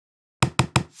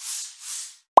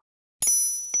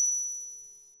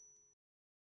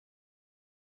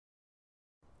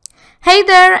Hey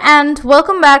there and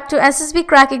welcome back to SSB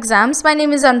Crack Exams. My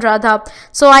name is Anuradha.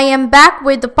 So I am back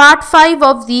with the part 5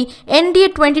 of the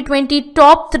NDA 2020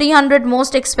 Top 300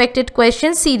 Most Expected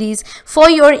Questions series for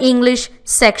your English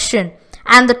section.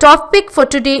 And the topic for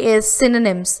today is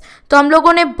synonyms. तो हम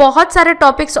लोगों ने बहुत सारे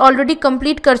topics already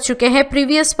complete कर चुके हैं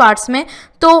previous parts में.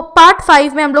 तो पार्ट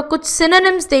 5 में हम लोग कुछ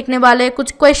सिनोनिम्स देखने वाले हैं,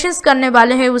 कुछ क्वेश्चंस करने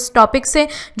वाले हैं उस टॉपिक से,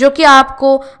 जो कि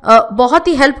आपको बहुत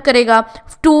ही हेल्प करेगा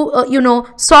to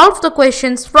solve the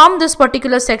questions from this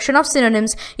particular section of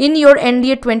synonyms in your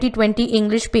NDA 2020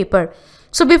 English paper.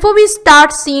 So before we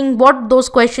start seeing what those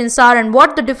questions are and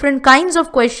what the different kinds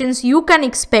of questions you can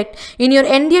expect in your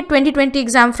NDA 2020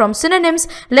 exam from synonyms,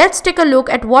 let's take a look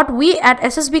at what we at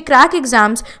SSB Crack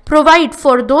Exams provide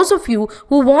for those of you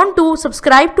who want to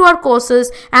subscribe to our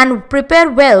courses and prepare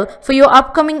well for your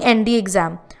upcoming NDA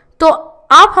exam. तो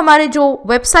आप हमारे जो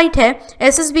website है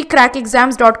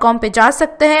ssbcrackexams.com पे जा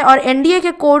सकते हैं और एनडीए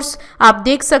के कोर्स आप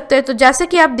देख सकते हैं. तो जैसे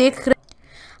कि आप देख रहे हैं,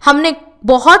 हमने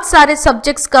बहुत सारे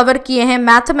सब्जेक्ट्स कवर किए हैं,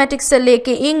 मैथमेटिक्स से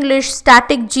लेके English,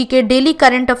 static, GK, daily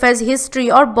current affairs, history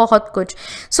और बहुत कुछ.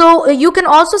 So you can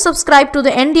also subscribe to the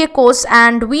NDA course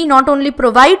and we not only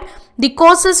provide the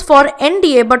courses for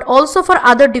NDA but also for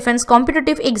other defense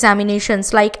competitive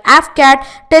examinations like AFCAT,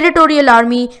 Territorial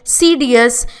Army,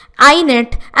 CDS,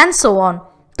 INET and so on.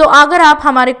 तो अगर आप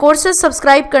हमारे courses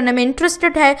subscribe करने में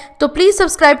interested है तो please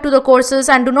subscribe to the courses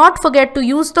and do not forget to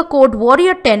use the code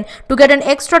warrior10 to get an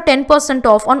extra 10%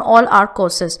 off on all our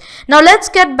courses. Now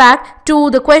let's get back to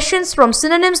the questions from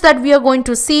synonyms that we are going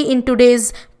to see in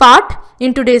today's part,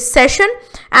 in today's session,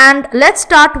 and let's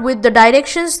start with the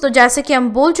directions. तो जैसे कि हम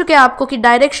बोल चुके हैं आपको कि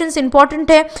directions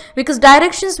important है because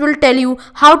directions will tell you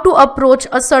how to approach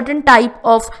a certain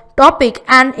type of topic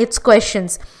and its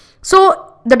questions. So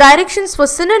the directions for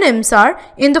synonyms are: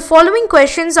 in the following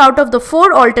questions out of the 4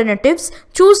 alternatives,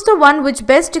 choose the one which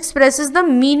best expresses the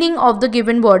meaning of the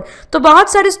given word. तो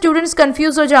बहुत सारे students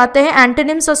confuse हो जाते हैं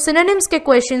antonyms और synonyms के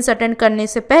questions attend करने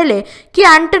से पहले कि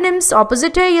antonyms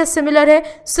opposite है या similar है,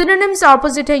 synonyms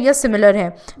opposite है या similar है.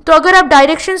 तो अगर आप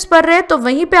directions पढ़ रहे हैं तो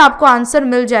वहीं पे आपको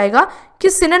आंसर मिल जाएगा कि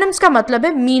synonyms का मतलब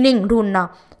है meaning ढूंढना.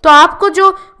 तो आपको जो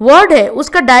वर्ड है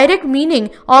उसका डायरेक्ट मीनिंग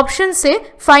ऑप्शन से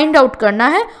फाइंड आउट करना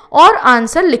है और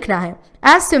आंसर लिखना है.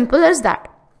 As simple as that.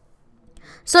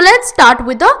 So let's start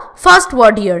with the first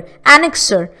word here,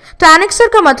 annexure. तो एनेक्सर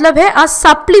का मतलब है अ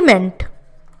सप्लीमेंट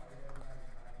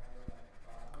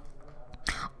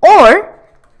और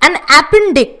N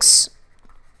appendix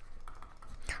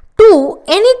two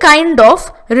any kind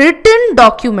of written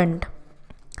document.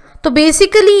 तो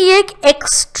बेसिकली ये एक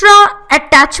एक्स्ट्रा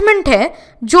अटैचमेंट है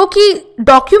जो कि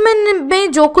डॉक्यूमेंट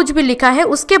में जो कुछ भी लिखा है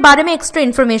उसके बारे में एक्स्ट्रा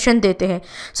इंफॉर्मेशन देते हैं.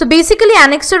 So basically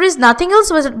annexure is nothing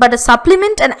else but a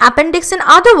supplement and appendix, in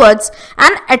other words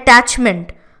N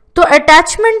attachment. तो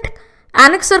अटैचमेंट,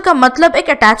 एनेक्सर का मतलब एक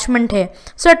अटैचमेंट है.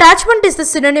 सो attachment is the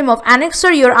synonym of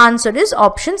annexure. Your answer is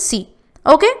option C.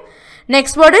 Okay,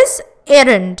 next word is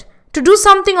errand. To do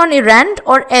something on errand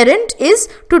और errand is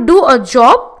to do a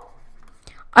job,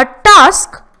 a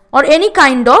task or any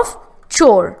kind of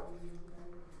chore.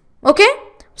 Okay,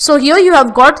 so here you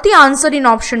have got the answer in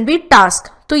option B, task.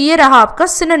 तो ये रहा आपका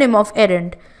synonym of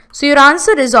errand. So your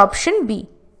answer is option B.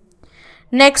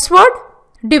 Next word,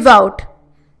 devout.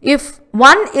 If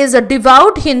one is a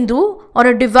devout Hindu or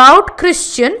a devout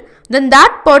Christian, then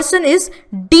that person is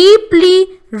deeply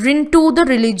into the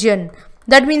religion.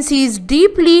 That means he is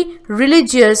deeply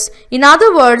religious. In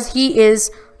other words, he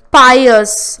is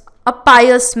pious, a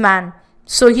pious man.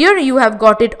 So here you have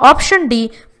got it, option D,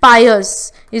 pious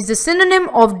is the synonym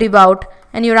of devout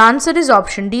and your answer is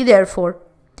option D therefore.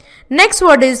 Next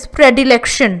word is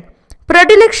predilection.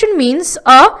 Predilection means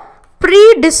a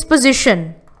predisposition,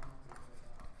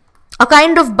 a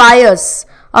kind of bias,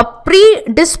 a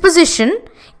predisposition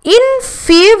in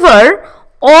favor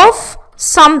of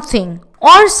something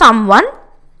or someone,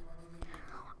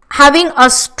 having a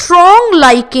strong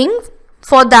liking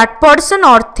for that person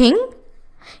or thing.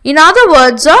 In other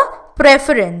words, a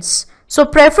preference. So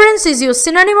preference is your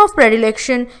synonym of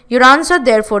predilection. Your answer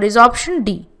therefore is option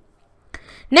D.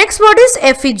 Next word is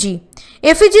effigy.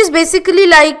 Effigy is basically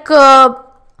like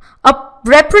a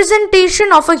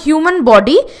representation of a human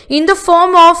body in the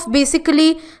form of basically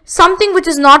something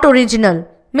which is not original.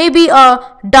 Maybe a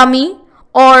dummy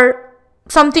or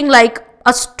something like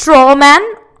a straw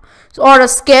man or a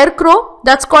scarecrow.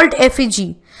 That's called effigy.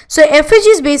 So effigy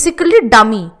is basically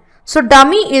dummy. So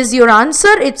dummy is your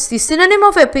answer. It's the synonym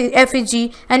of effigy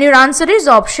and your answer is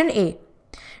option A.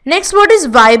 Next word is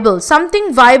viable.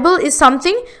 Something viable is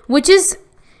something which is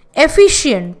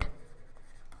efficient,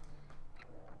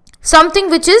 something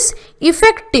which is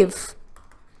effective.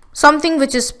 something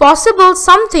which is possible,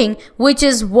 something which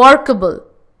is workable.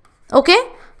 Okay,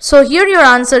 so here your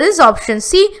answer is option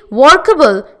C.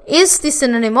 Workable is the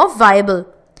synonym of viable.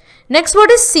 Next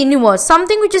word is sinuous.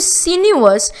 Something which is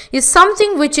sinuous is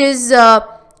something which is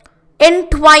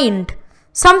entwined,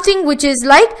 something which is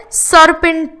like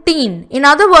serpentine. In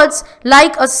other words,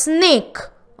 like a snake.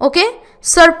 Okay,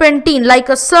 serpentine, like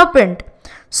a serpent.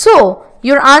 So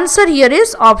your answer here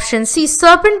is option C.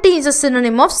 Serpentine is a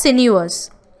synonym of sinuous.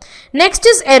 Next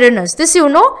is erroneous. This you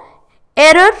know.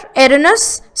 Error,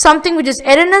 erroneous, something which is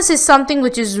erroneous is something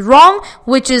which is wrong,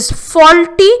 which is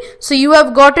faulty. So you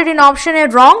have got it in option A,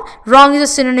 wrong. Wrong is a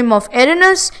synonym of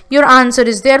erroneous. Your answer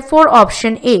is therefore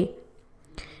option A.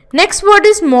 Next word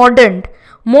is mordant.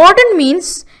 Mordant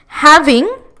means having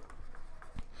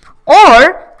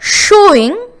or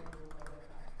showing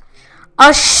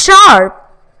a sharp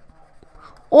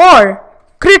or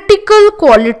critical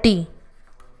quality.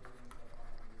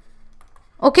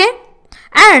 Okay,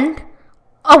 and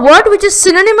a word which is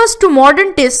synonymous to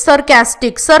mordant is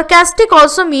sarcastic. Sarcastic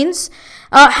also means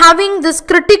having this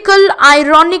critical,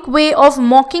 ironic way of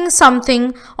mocking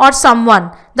something or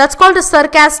someone. That's called a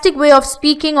sarcastic way of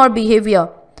speaking or behavior.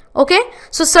 Okay,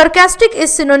 so sarcastic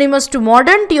is synonymous to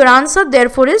mordant. Your answer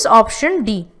therefore is option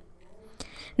D.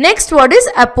 Next word is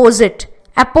apposite.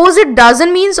 Apposite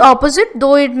doesn't mean opposite,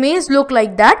 though it may look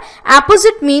like that.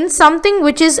 Apposite means something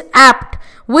which is apt,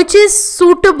 which is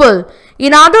suitable.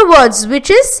 In other words,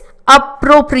 which is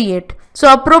appropriate.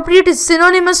 So appropriate is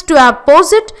synonymous to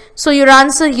apposite. So your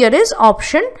answer here is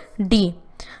option D.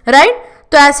 Right?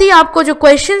 तो ऐसे ही आपको जो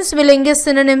questions मिलेंगे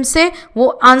synonym से वो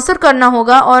answer करना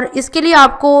होगा, और इसके लिए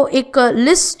आपको एक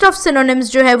लिस्ट ऑफ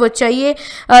सिनोनिम्स जो है वो चाहिए,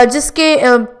 जिसके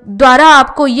द्वारा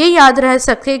आपको ये याद रह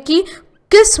सके कि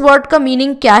किस वर्ड का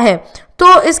मीनिंग क्या है.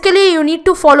 तो इसके लिए you need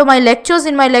to follow my lectures.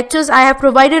 In my lectures I have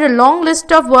provided a long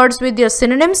list of words with their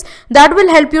synonyms that will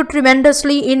help you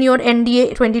tremendously in your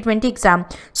NDA 2020 exam.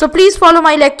 So please follow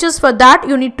my lectures. For that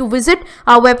you need to visit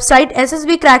our website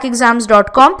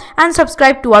ssbcrackexams.com and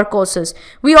subscribe to our courses.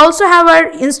 We also have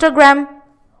our Instagram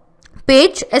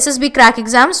page SSB Crack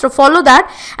Exams, so follow that,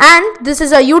 and this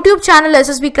is a YouTube channel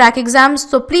SSB Crack Exams,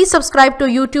 so please subscribe to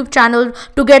YouTube channel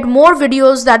to get more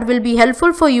videos that will be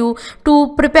helpful for you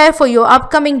to prepare for your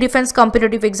upcoming defense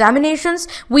competitive examinations.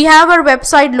 We have our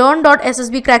website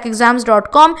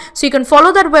learn.ssbcrackexams.com, so you can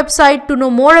follow that website to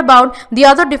know more about the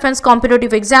other defense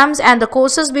competitive exams and the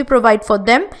courses we provide for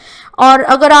them. और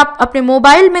अगर आप अपने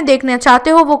mobile में देखना चाहते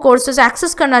हो, वो courses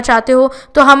access करना चाहते हो,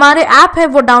 तो हमारे ऐप है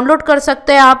वो डाउनलोड कर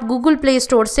सकते हैं आप गूगल प्ले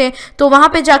स्टोर से. तो वहाँ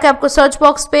पे जाके आपको सर्च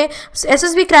बॉक्स पे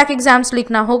SSB क्रैक एग्जाम्स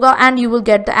लिखना होगा and you will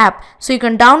get the app, so you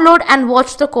can download and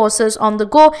watch the courses on the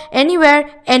go anywhere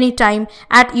any time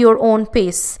at your own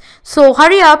pace. So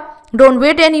hurry up, don't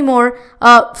wait anymore,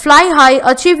 fly high,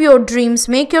 achieve your dreams,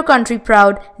 make your country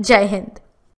proud. Jai Hind.